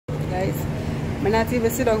guys. I not even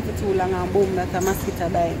sit down for too long and boom, that a mosquito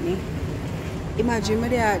bite me. Imagine me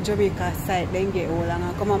there at Jamaica side dengue all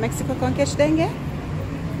and come on Mexico can catch dengue.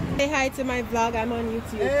 Say hi to my vlog, I'm on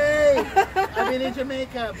YouTube. Hey! I've been in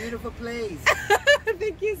Jamaica, beautiful place.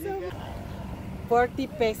 Thank you so much. 40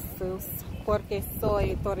 pesos porque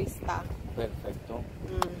soy turista. Perfecto.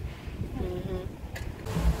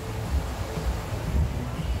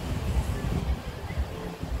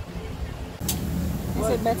 Is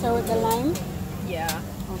it better with the lime? Yeah.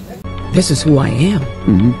 Okay. This is who I am.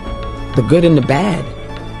 The good and the bad.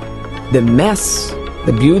 The mess,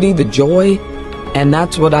 the beauty, the joy. And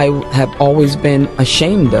that's what I have always been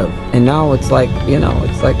ashamed of. And now it's like, you know,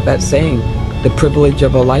 it's like that saying, the privilege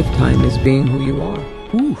of a lifetime is being who you are.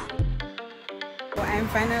 Ooh. So I'm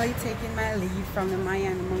finally taking my leave from the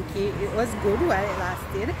Mayan monkey. It was good while it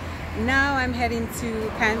lasted. Now I'm heading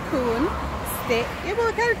to Cancun.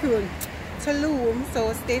 Tulum,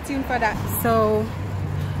 so stay tuned for that. So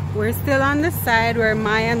we're still on the side where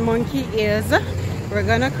Mayan monkey is. We're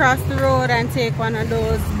gonna cross the road and take one of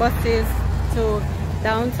those buses to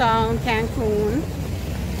downtown Cancun.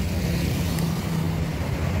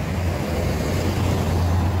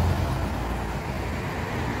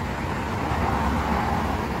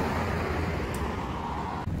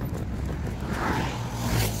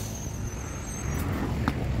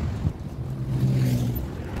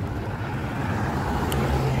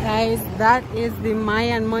 Guys, that is the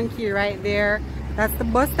Mayan monkey right there. That's the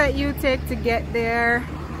bus that you take to get there.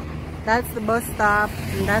 That's the bus stop,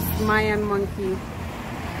 and that's the Mayan monkey.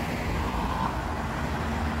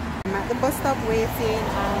 I'm at the bus stop waiting,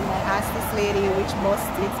 and I asked this lady which bus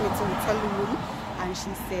takes me to Tulum, and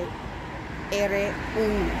she said, Ere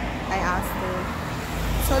Uno. I asked her,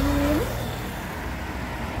 Tulum,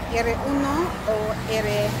 Ere Uno or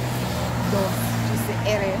Ere Dos? She said,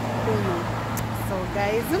 Ere Uno. So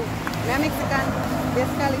guys, I'm Mexican,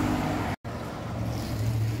 basically.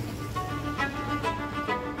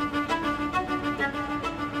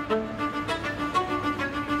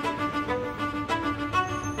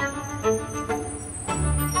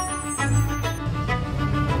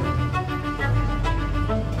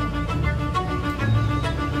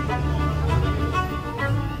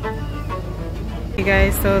 Hey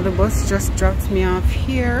guys, so the bus just dropped me off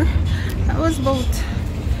here. That was about,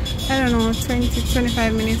 I don't know,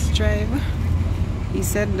 20-25 minutes drive. He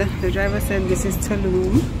said, the driver said this is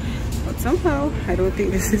Tulum, but somehow I don't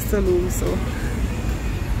think this is Tulum, so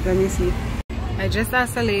let me see. I just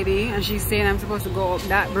asked a lady and she's saying I'm supposed to go up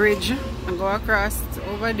that bridge and go across to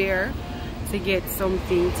over there to get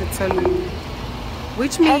something to Tulum,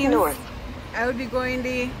 which means I would be going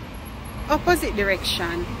the opposite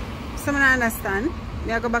direction. Someone understand?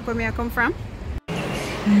 May I go back where I come from?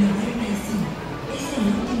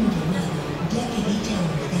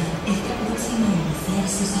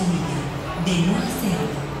 Su salida. De no hacerlo,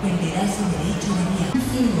 perderá su derecho de viaje.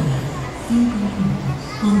 5 minutos,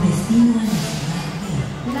 con destino a la ciudad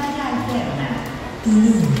de Playa Alterna,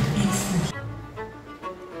 Tulum, Exclusivo.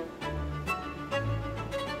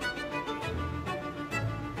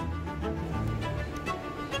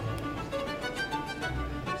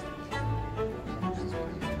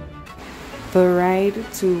 The ride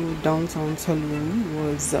to downtown Tulum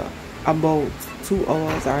was about 2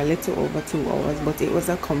 hours or a little over 2 hours, but it was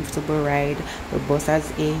a comfortable ride. The bus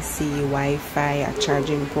has AC, Wi-Fi, a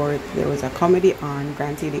charging port. There was a comedy on.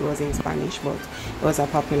 Granted, it was in Spanish, but it was a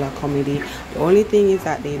popular comedy. The only thing is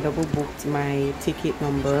that they double booked my ticket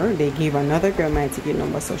number. They gave another girl my ticket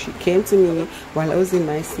number, so she came to me while I was in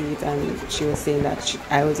my seat and she was saying that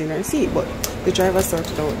I was in her seat, but the driver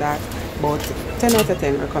sorted out that. But 10 out of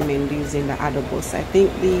 10 recommend using the other bus. I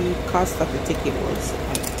think the cost of the ticket was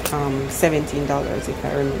 $17 if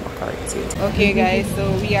I remember correctly. Okay guys,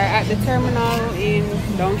 so we are at the terminal in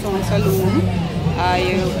downtown Tulum.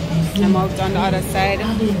 I'm out on the other side.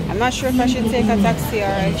 I'm not sure if I should take a taxi or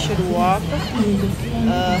I should walk.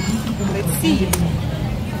 Let's see.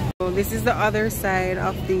 So this is the other side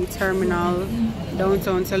of the terminal,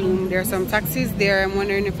 downtown Tulum. There are some taxis there. I'm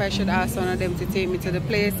wondering if I should ask one of them to take me to the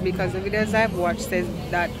place, because the videos I've watched says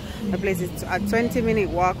that the place is a 20-minute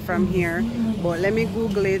walk from here. But let me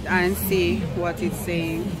Google it and see what it's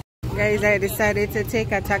saying. Guys, I decided to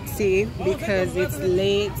take a taxi because it's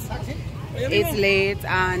late. It's late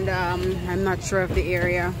and I'm not sure of the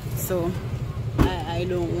area, so I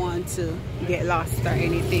don't want to get lost or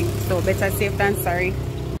anything. So better safe than sorry.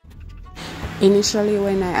 Initially,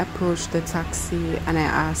 when I approached the taxi and I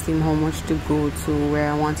asked him how much to go to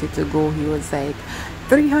where I wanted to go, he was like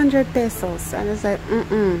 300 pesos, and I was like,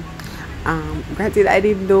 granted, I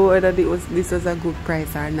didn't know whether this was a good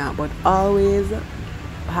price or not, but always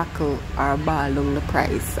hackle or ball down the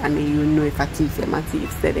price, and then you know if a thief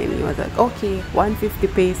said, then he was like, okay, 150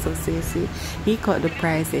 pesos. So you see, he cut the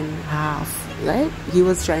price in half, right? He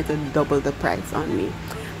was trying to double the price on me.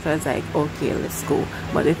 So I was like, okay, let's go.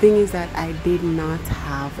 But the thing is that I did not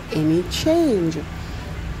have any change.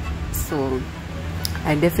 So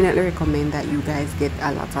I definitely recommend that you guys get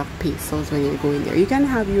a lot of pesos when you're going there. You can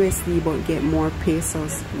have USD, but get more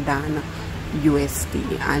pesos than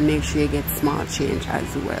USD, and make sure you get small change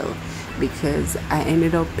as well, because I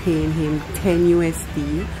ended up paying him 10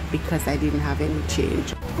 USD because I didn't have any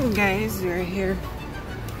change. Guys, we're here.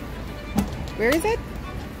 Where is it?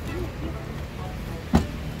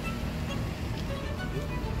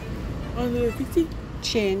 On the 50?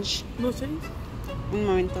 Change. No change? Un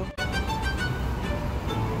momento.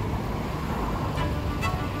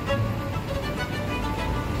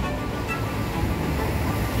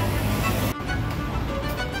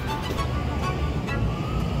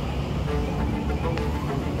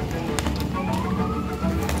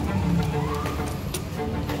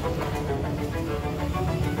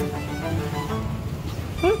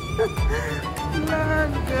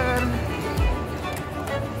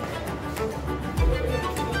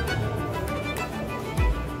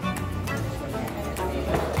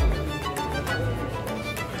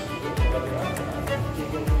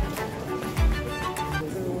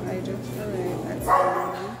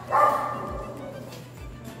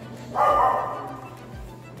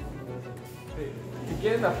 Si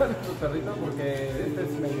quieren darle su perrito porque este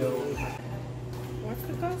es medio... What's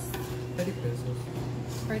the cost 30 pesos.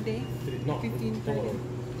 per day? No, 15 per day.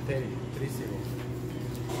 30, 30.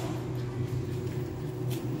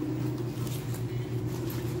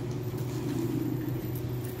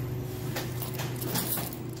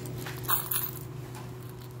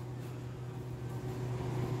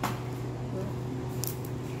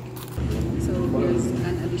 So here's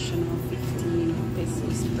an additional 15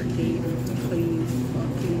 pesos per day to clean for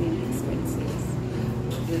cleaning expenses.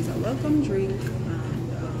 There's a welcome drink,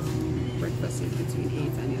 and breakfast is between 8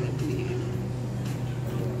 and 11 a.m.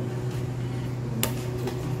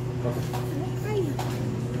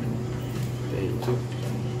 Thank you.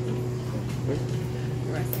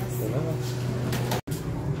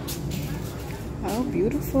 How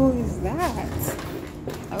beautiful is that?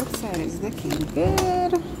 Outside is looking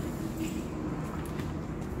good.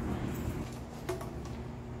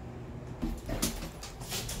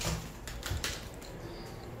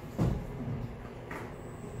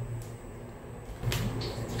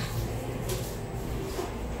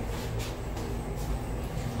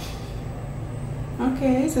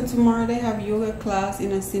 Okay, so tomorrow they have yoga class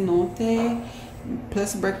in a cenote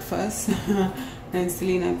plus breakfast and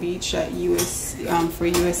Selina Beach at for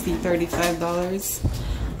USD $35.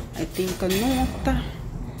 I think a note.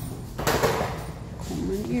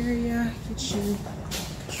 Common area, kitchen,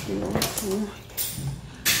 trail.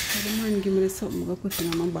 The man give me this something I'm gonna put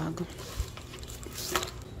in my bag.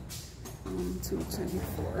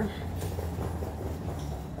 224.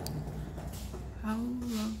 How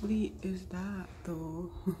lovely is that though?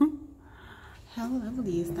 How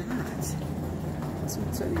lovely is that?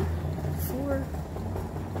 224.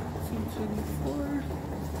 224.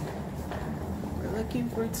 We're looking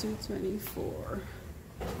for 224.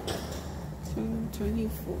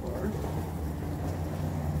 224.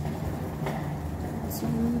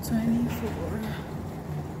 224.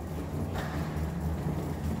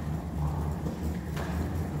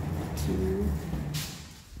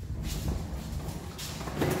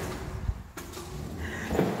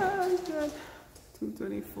 Oh God.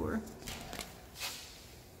 224.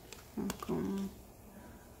 How come?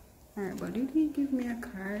 Alright, but did he give me a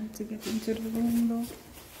card to get into the room though?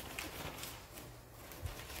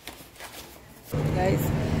 Guys,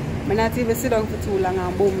 I'm not even sit down for too long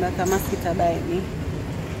and boom, that a mosquito bite me.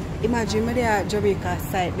 Imagine me there at Jamaica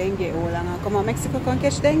side dengue all and come on Mexico can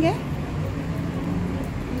catch dengue?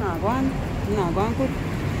 No, go on good.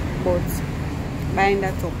 But buying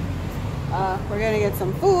that up. We're gonna get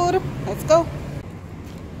some food. Let's go.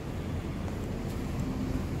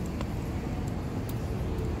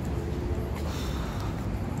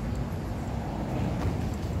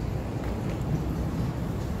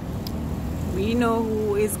 We know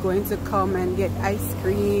who is going to come and get ice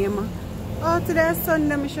cream. Oh, today's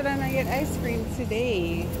Sunday. We should have not get ice cream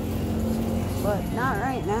today. But not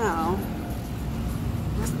right now.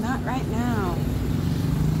 Not right now.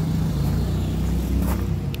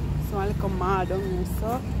 So I'll come down here,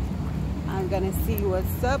 so I'm gonna see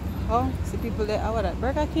what's up. Oh, see people there out at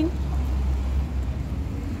Burger King.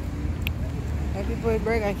 There people at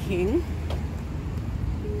Burger King.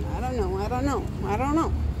 I don't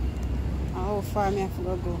know. How far me have to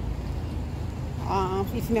go?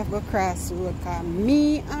 If me have to go cross road, cause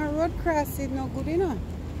me and road crossing no good enough.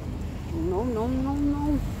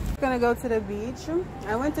 No. Gonna go to the beach.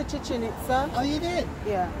 I went to Chichen Itza. Oh, you did?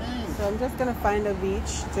 Yeah. Nice. So I'm just gonna find a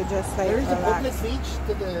beach to just like There is a relax. public beach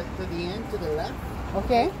to the end, to the left.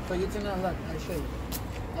 Okay. So you turn on left. I'll show you.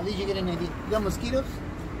 At least you get an idea. You got mosquitoes?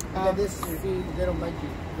 Look at this. They don't bite you.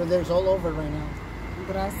 But there's all over right now. There's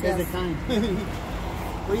Gracias. the kind.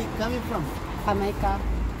 Where are you coming from? Jamaica.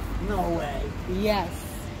 No way. Yes.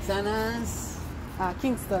 Sanas.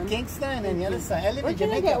 Kingston. Kingston and the other side. I live Where in can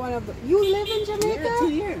I Jamaica. get one of the? You live in Jamaica? Yeah, 2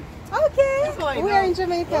 years. Okay. That's why I We're know in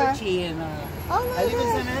Jamaica. Orchie and, Oh my I live in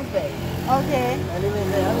gosh. San Jose. Okay. I live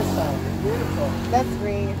in the other side. Beautiful. That's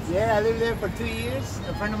great. Yeah, I lived there for 2 years.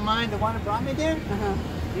 A friend of mine, the one who brought me there,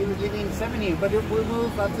 he was living 7 years. But we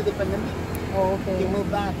moved after the pandemic. Oh, He okay.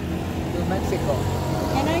 moved back to Mexico.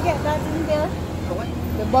 Can I get that in there? Oh, what?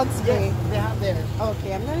 The bug spray. Yes, they have there.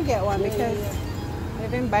 Okay, I'm gonna get one because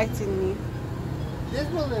they've been biting me. This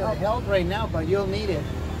will help right now, but you'll need it.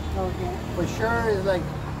 Okay. For sure, it's like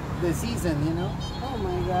the season, you know? Oh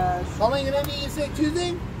my gosh. How long are you gonna be? You say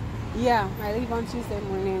Tuesday? Yeah, I leave on Tuesday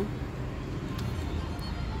morning.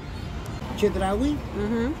 Chedraui.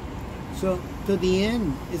 Mm-hmm. So to the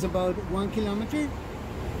end is about 1 kilometer,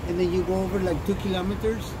 and then you go over like 2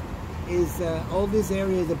 kilometers. Is all this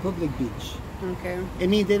area is a public beach. Okay. I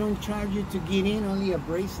mean, they don't charge you to get in, only a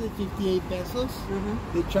bracelet, 58 pesos.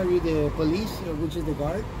 They charge you the police, which is the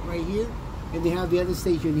guard, right here, and they have the other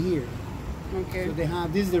station here. Okay. So they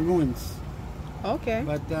have, this is the ruins. Okay.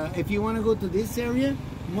 But if you want to go to this area,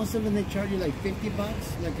 most of them they charge you like 50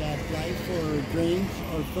 bucks, like a price for drinks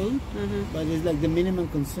or food, but it's like the minimum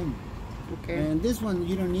consume. Okay. And this one,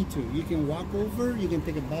 you don't need to. You can walk over, you can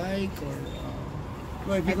take a bike, or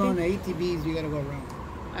well, if you go on the ATVs, you gotta go around.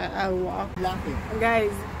 I'll walk. Laughing.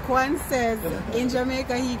 Guys, Kwan says in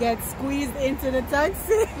Jamaica he gets squeezed into the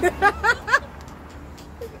taxi.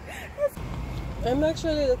 I'm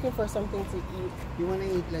actually looking for something to eat. You want to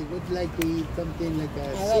eat, like, would you like to eat something like a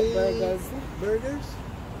I like burgers. Burgers?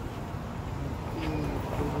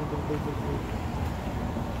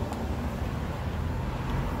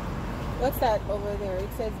 What's that over there? It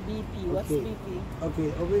says BP. What's Okay. BP?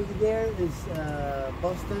 Okay, over there is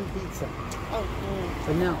Boston Pizza. Oh.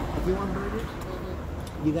 So now, if you want burgers,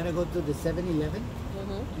 you gotta go to the 7-Eleven.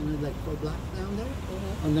 You know, like 4 blocks down there,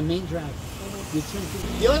 on the main drag. You turn to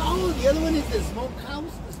the other one is the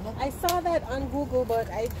smokehouse. The smoke. I saw that on Google, but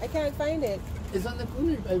I can't find it. It's on the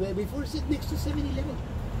corner before sit next to 7-Eleven.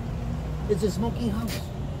 It's a smoking house.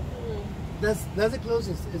 That's the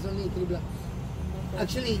closest. It's only 3 blocks.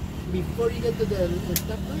 Actually, before you get to the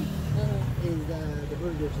stoplight, is the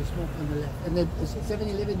burgers, the smoke on the left, and then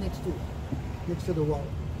 7-Eleven next to the wall.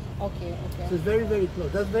 Okay. So it's very, very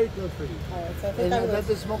close. That's very close for you. Alright, so I think And I'm that's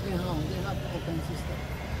going. the smoking house. They have all kinds of stuff.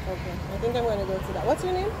 Okay, I think I'm gonna go to that. What's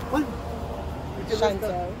your name? What?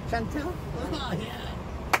 Chantel. Chantel? Oh,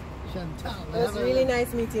 yeah. Chantel. It was really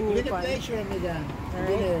nice meeting you, It's been a Kwan. pleasure, amiga. Alright.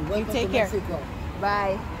 Welcome You take to care. Mexico.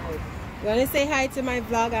 Bye. You wanna say hi to my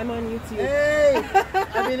vlog? I'm on YouTube. Hey!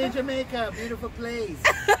 I've been in Jamaica. Beautiful place.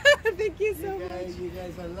 Thank you so much. You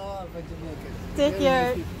guys are love for Jamaica. Take Very care.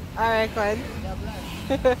 nice people. Alright, Kwan. God bless.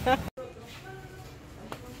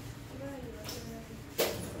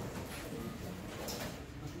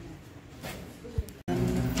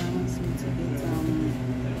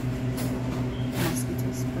 Mosquito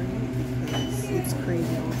spray because it's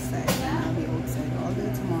crazy outside and I'll be outside all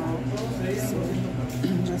day tomorrow. So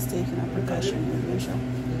just taking a precautionary measure.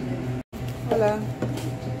 Hola.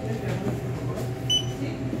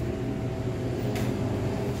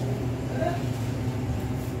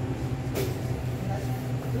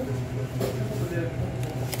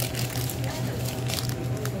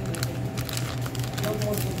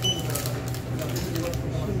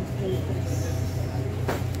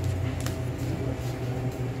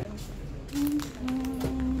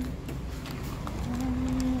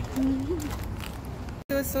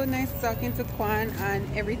 It was so nice talking to Kwan and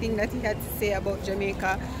everything that he had to say about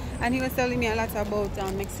Jamaica, and he was telling me a lot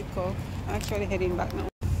about Mexico. I'm actually heading back now.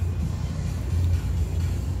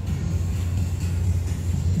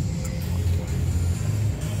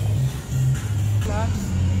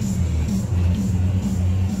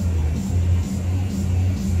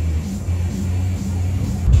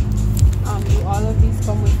 Do all of these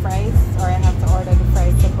come with fries, or I have to order the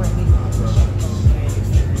fries separately?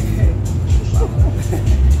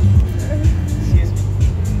 Excuse me.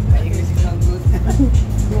 My English is not good.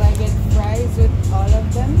 Do I get fries with all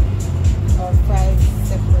of them, or fries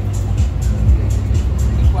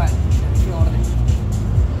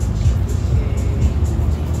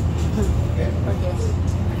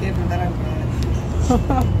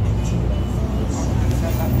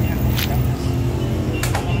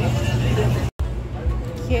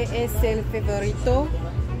 ¿Qué es el favorito?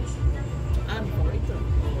 Ah, mi favorito.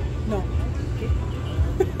 No.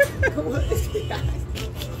 ¿Cómo decía?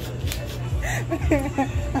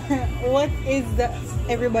 What is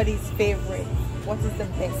everybody's favorite? What is the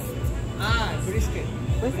best? Ah, brisket.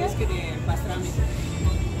 Brisket? And pastrami.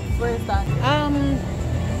 Where is that?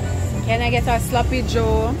 Can I get a sloppy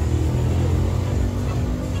Joe?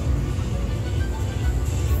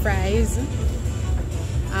 Fries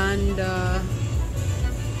and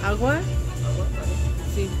agua?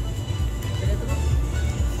 Sí.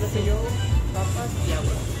 Yo, papas y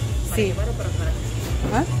agua. Para Sí. llevar o para comer aquí.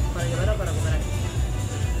 ¿Ah? Para llevar o para comer aquí.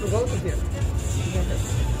 To go to here.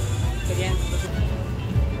 Querían.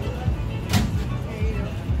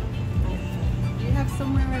 Do you have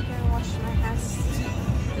somewhere where I can wash my hands?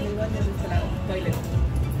 En el baño de este lado. Toilet.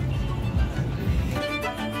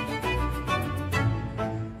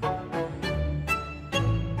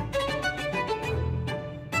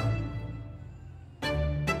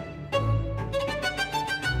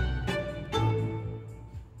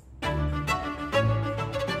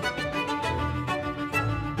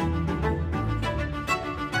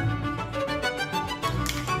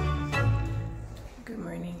 Good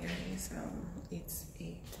morning, guys. It's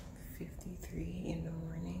 8:53 in the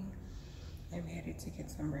morning. I'm headed to get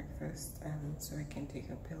some breakfast so I can take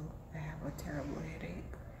a pill. I have a terrible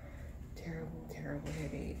headache. Terrible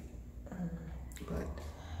headache. But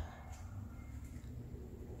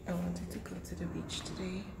I wanted to go to the beach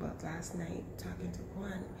today, but last night, talking to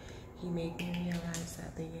Juan, he made me realize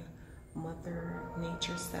that the Mother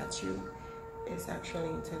Nature statue is actually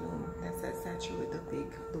in Tulum. That's that statue with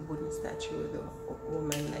the wooden statue with the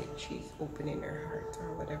woman, like she's opening her heart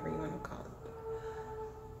or whatever you want to call it.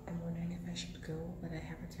 I'm wondering if I should go, but I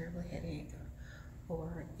have a terrible headache,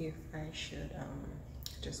 or if I should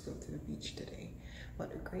just go to the beach today.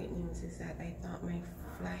 But the great news is that I thought my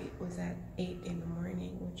flight was at 8 in the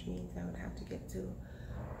morning, which means I would have to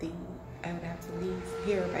leave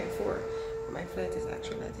here by 4. My flight is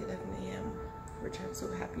actually at 11 a.m., which I'm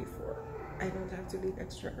so happy for. I don't have to leave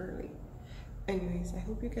extra early. Anyways, I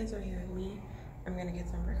hope you guys are hearing me. I'm gonna get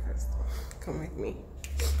some breakfast. Come with me.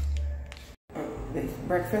 The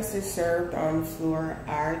breakfast is served on floor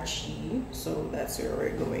RG, so that's where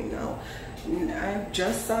we're going now. I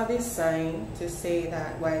just saw this sign to say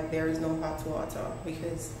that why there is no hot water,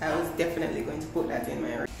 because I was definitely going to put that in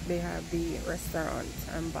my. They have the restaurant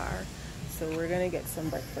and bar, so we're gonna get some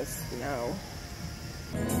breakfast now.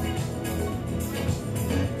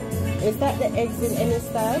 Is that the eggs in any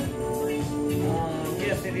style?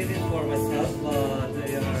 Yes, it is for myself, but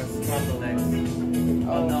they are scrambled eggs.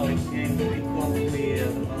 Oh. No, it comes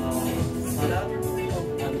with salad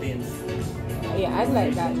and beans. Yeah, I'd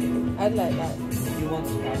like that. I'd like that. You want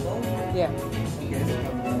scrambled? Yeah. Okay,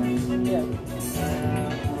 scrambled. Yeah.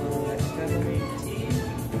 Like strawberry tea.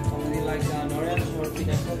 Only like an orange or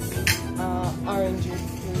pineapple. Orange juice.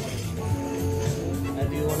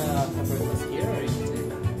 Do you want to have breakfast here or you can take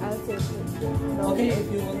that? I'll take it. No. Okay,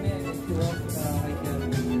 if you want, I can.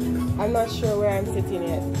 I'm not sure where I'm sitting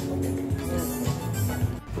yet.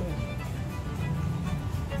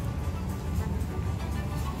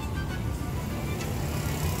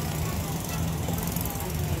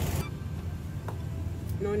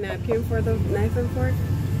 No napkin for the knife and fork?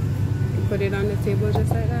 You put it on the table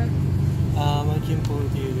just like that? I can pour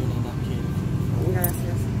you a napkin.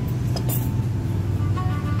 Gracias.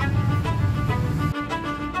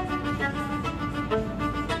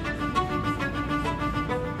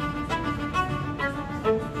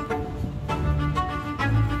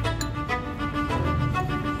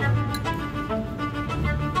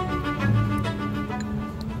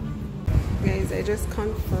 Guys, I just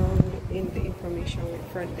confirmed in the information with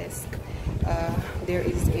front desk. There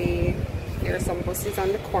are some buses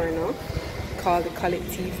on the corner called the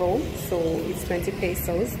Colectivo, so it's 20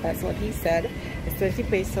 pesos. That's what he said. It's 20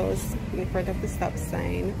 pesos in front of the stop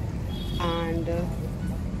sign, and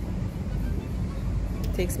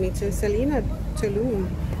takes me to Selina, Tulum,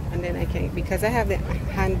 and then I can, because I have the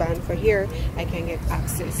handband for here, I can get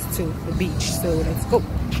access to the beach. So let's go.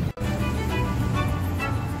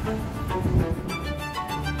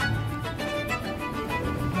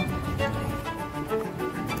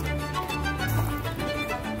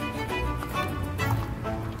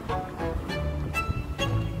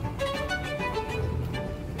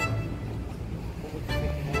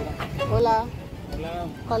 Hola. Hola.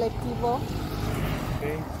 Colectivo.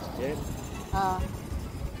 Okay. Yes.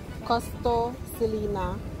 Costo,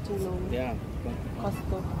 Selina, Tulum. Yeah.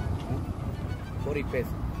 Costo. 40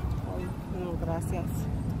 pesos. Oh No, gracias.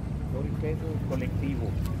 40 pesos colectivo.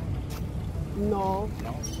 No,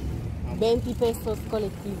 No. 20 pesos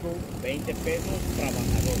colectivo. 20 pesos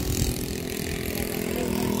trabajador.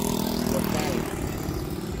 Local.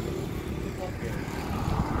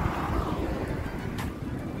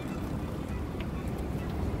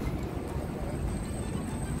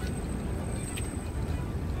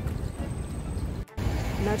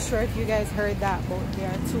 Not sure if you guys heard that, but there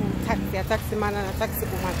are two taxi, a taxi man and a taxi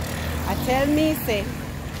woman. I tell me say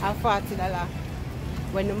a $40.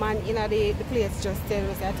 When the man in the place just tell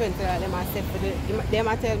me say $20, them I say for them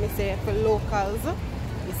I tell me say for locals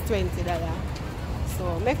it's $20.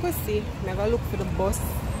 So make us see. I'm gonna look for the bus.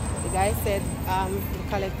 The guy said the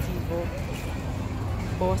collectivo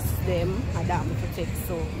bus them and that me to take.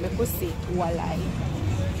 So make us see who I like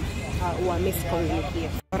who I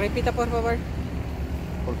miscommunicate. Repita por favor.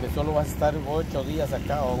 Porque solo vas a estar 8 días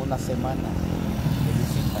acá o una semana de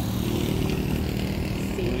visita.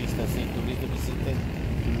 Sí. Turistas, sí, turistas visiten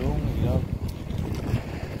Tulum y luego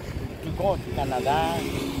tú como Canadá.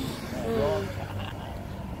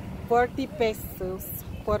 40 pesos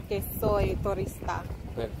porque soy turista.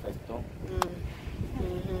 Perfecto.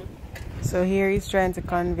 So here he's trying to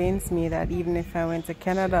convince me that even if I went to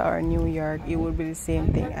Canada or New York, it would be the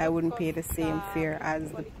same thing. I wouldn't pay the same fare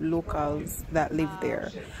as the locals that live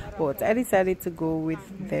there. But I decided to go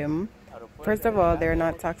with them. First of all, they're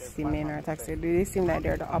not taxi men or taxi. They seem like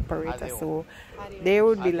they're the operator. So they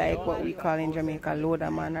would be like what we call in Jamaica loader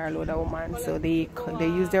man or loader woman. So they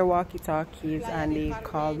use their walkie-talkies and they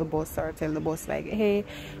call the bus or tell the bus like, hey,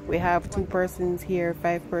 we have 2 persons here,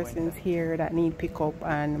 5 persons here that need pickup,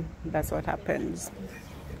 and that's what happens.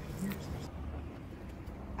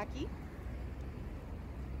 Aquí?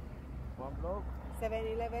 1 block?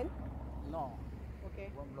 7-Eleven? No. Okay.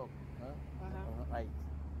 1 block. Uh-huh. Right.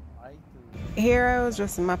 Here I was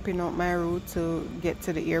just mapping out my route to get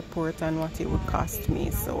to the airport and what it would cost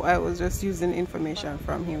me. So I was just using information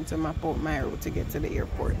from him to map out my route to get to the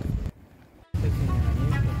airport.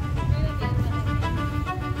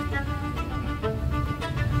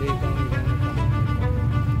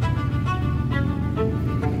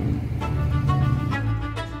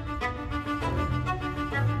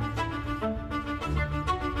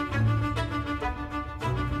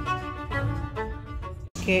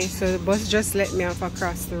 Okay, so the bus just let me off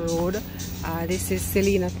across the road. This is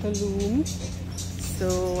Selina Tulum.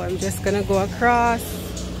 So I'm just gonna go across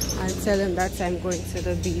and tell him that I'm going to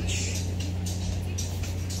the beach.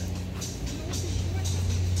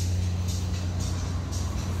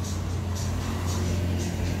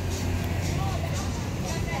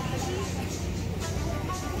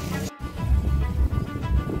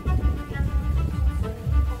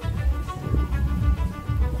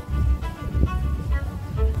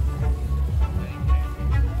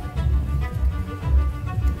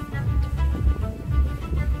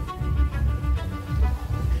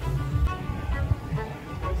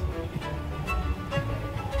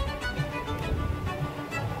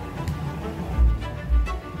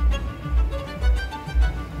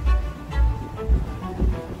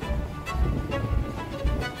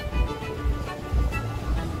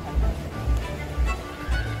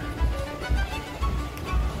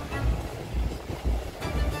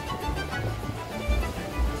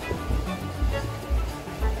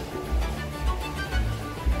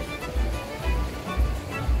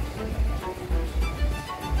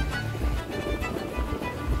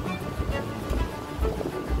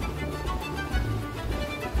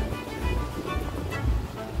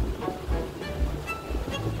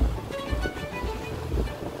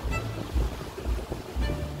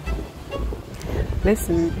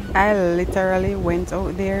 Listen, I literally went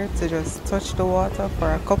out there to just touch the water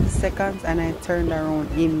for a couple seconds and I turned around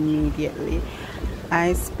immediately.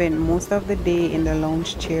 I spent most of the day in the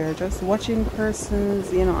lounge chair just watching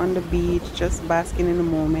persons, you know, on the beach, just basking in the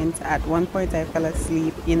moment. At one point I fell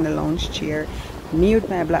asleep in the lounge chair, me with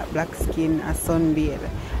my black skin, a sunbathe.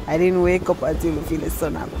 I didn't wake up until I feel the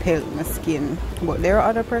sun and pelt my skin. But there are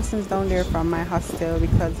other persons down there from my hostel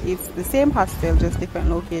because it's the same hostel, just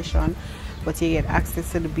different location. But you get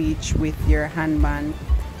access to the beach with your handband.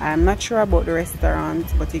 I'm not sure about the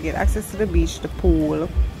restaurant, but you get access to the beach, the pool.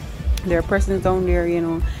 There are persons down there, you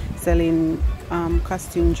know, selling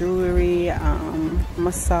costume jewelry,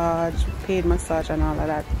 massage, paid massage and all of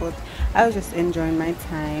that. But I was just enjoying my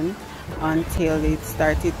time until it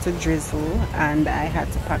started to drizzle and I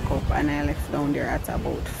had to pack up and I left down there at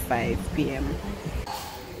about 5 p.m.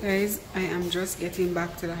 Guys, I am just getting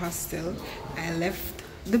back to the hostel. I left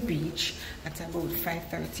the beach at about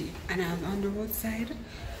 5:30 and I was on the roadside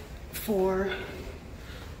for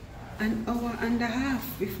an hour and a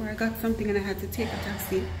half before I got something, and I had to take a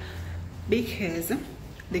taxi because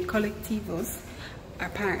the colectivos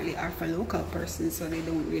apparently are for local persons, so they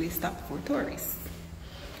don't really stop for tourists.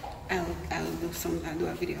 I'll do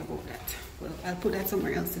a video about that. Well, I'll put that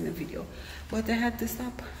somewhere else in the video. But I had to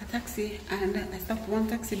stop a taxi, and I stopped one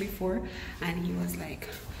taxi before, and he was like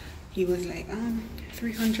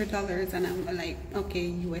 $300, and I'm like, okay,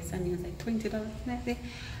 US, and he was like $20. And I say,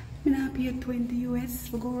 I'm not pay 20 US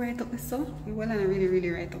for go right up this so. Well, I'm really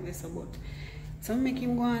right up this so, but so make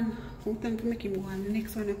him go on. Who time to make him go on? The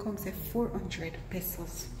next one that comes say 400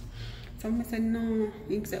 pesos. So I said no.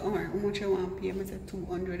 He said, oh, how much I want to pay? I said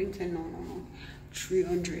 200. He said no,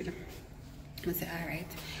 300. I said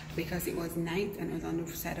alright, because it was night and I was on the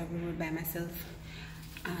side of the road by myself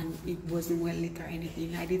and it wasn't well lit or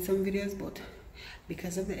anything. I did some videos, but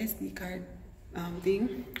because of the SD card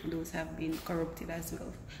thing, those have been corrupted as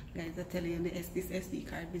well. Guys, I tell you, this SD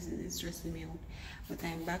card business is stressing me out. But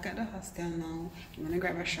I'm back at the hostel now. I'm gonna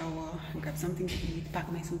grab a shower, grab something to eat, pack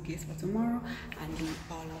my suitcase for tomorrow, and do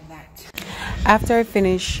all of that. After I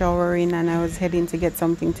finished showering and I was heading to get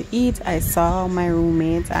something to eat, I saw my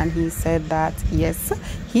roommate, and he said that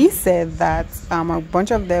a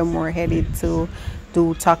bunch of them were headed to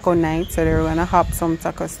do taco night, so they were gonna hop some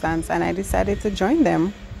taco stands, and I decided to join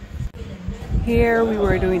them. Here we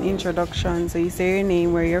were doing introductions, so you say your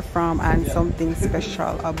name, where you're from, and something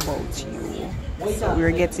special about you. So we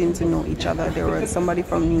were getting to know each other. There was somebody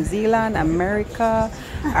from New Zealand, America,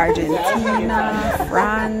 Argentina,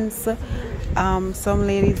 France, some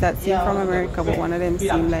ladies that seemed from America, but one of them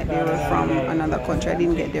seemed like they were from another country. I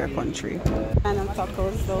didn't get their country. And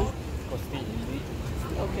tacos though.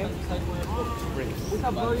 Okay. We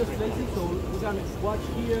have various places, so we can watch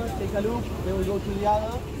here, take a look, then we go to the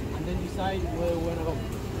other, and then decide where we want to go.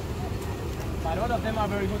 But all of them are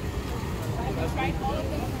very good.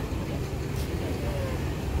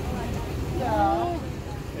 Yeah,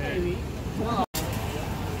 maybe.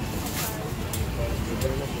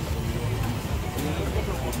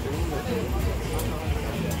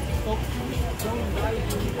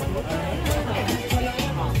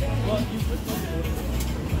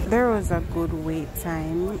 There was a good wait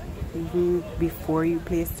time. Even before you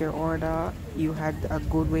placed your order, you had a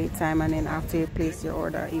good wait time, and then after you placed your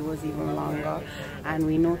order, it was even longer. And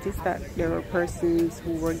we noticed that there were persons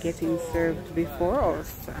who were getting served before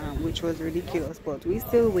us, which was ridiculous, but we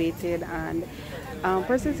still waited. And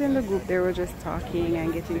persons in the group, they were just talking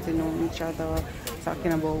and getting to know each other,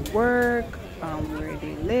 talking about work, where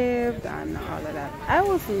they lived and all of that. I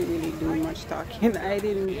wasn't really doing much talking. I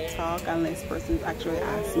didn't talk unless persons actually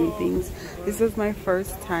asked me things. This was my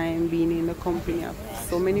first time being in the company of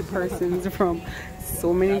so many persons from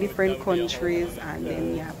so many different countries, and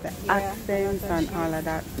then you have the accents and all of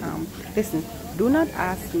that. Listen, do not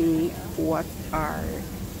ask me what are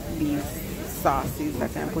these sauces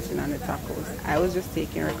that I'm putting on the tacos. I was just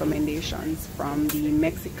taking recommendations from the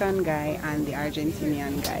Mexican guy and the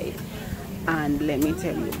Argentinian guy. And let me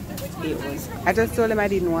tell you, I just told them I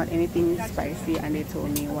didn't want anything spicy, and they told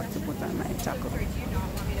me what to put on my taco.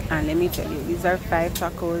 And let me tell you, these are 5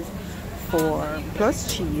 tacos for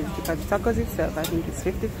plus cheese, because the tacos itself, I think it's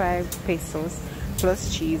 55 pesos plus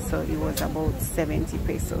cheese, so it was about 70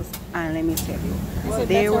 pesos. And let me tell you,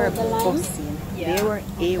 they were busting. Yeah. They were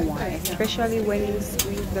A1, especially when you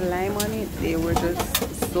squeeze the lime on it. They were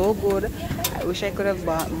just so good. I wish I could have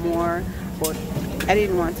bought more, but I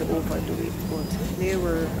didn't want to overdo it, but they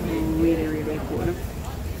were really good.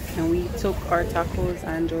 And we took our tacos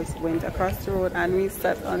and just went across the road, and we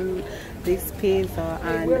sat on this pizza,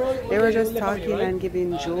 and they were just talking and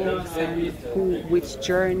giving jokes and which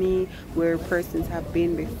journey, where persons have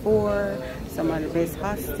been before, some of the best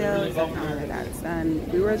hostels and all of that. And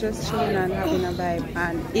we were just chilling and having a vibe,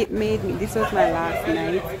 and it made me, this was my last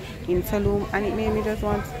night in Tulum, and it made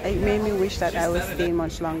me wish that I was staying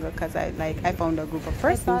much longer, because I found a group of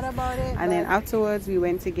persons, and then afterwards we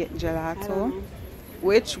went to get gelato,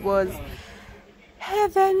 which was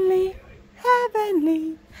heavenly.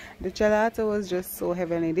 The gelato was just so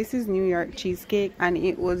heavenly. This is New York cheesecake, and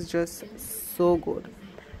it was just so good.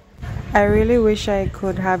 I really wish I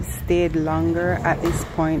could have stayed longer at this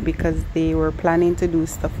point, because they were planning to do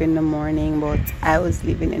stuff in the morning, but I was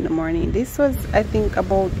leaving in the morning. This was, I think,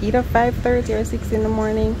 about either 5:30 or 6 in the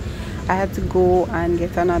morning. I had to go and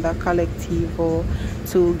get another collectivo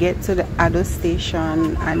to get to the Ado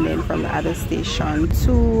station, and then from the Ado station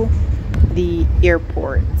to the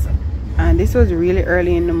airport. And this was really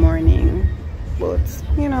early in the morning, but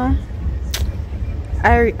you know,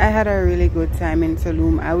 I had a really good time in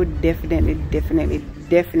Tulum. I would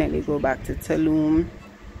definitely go back to Tulum.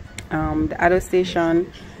 The Ado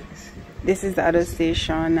station This is the other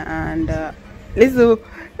station, and listen,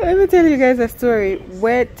 let me tell you guys a story.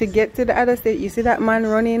 Where to get to the other station, you see that man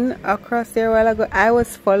running across there a while ago? I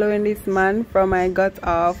was following this man from I got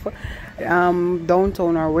off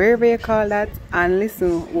downtown or wherever you call that, and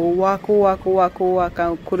listen, we walk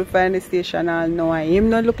and couldn't find the station all now.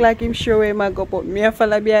 Him not look like him sure where him a go, but me a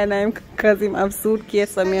follow behind him because him have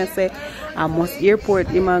suitcase, so me I say I must airport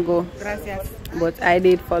him a go. Gracias. But I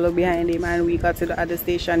did follow behind him, and we got to the other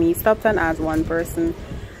station. He stopped and asked one person,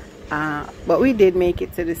 but we did make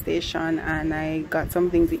it to the station, and I got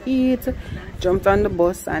something to eat, jumped on the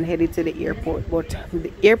bus and headed to the airport. But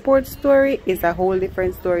the airport story is a whole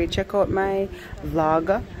different story. Check out my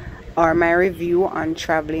vlog or my review on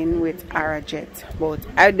traveling with Arajet. But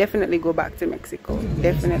I'll definitely go back to Mexico,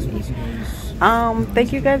 definitely.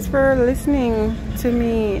 Thank you guys for listening to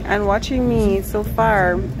me and watching me so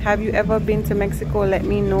far. Have you ever been to Mexico? Let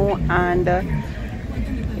me know. And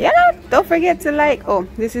yeah, don't forget to like. Oh,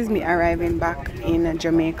 this is me arriving back in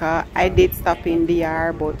Jamaica. I did stop in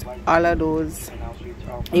DR, but all of those,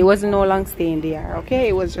 it was no long stay in DR. Okay,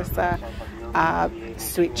 it was just a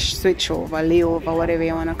switch over, layover, whatever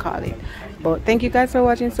you want to call it. But thank you guys for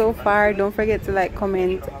watching so far. Don't forget to like,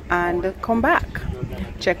 comment, and come back.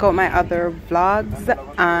 Check out my other vlogs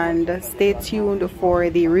and stay tuned for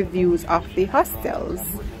the reviews of the hostels.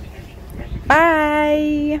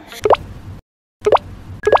 Bye.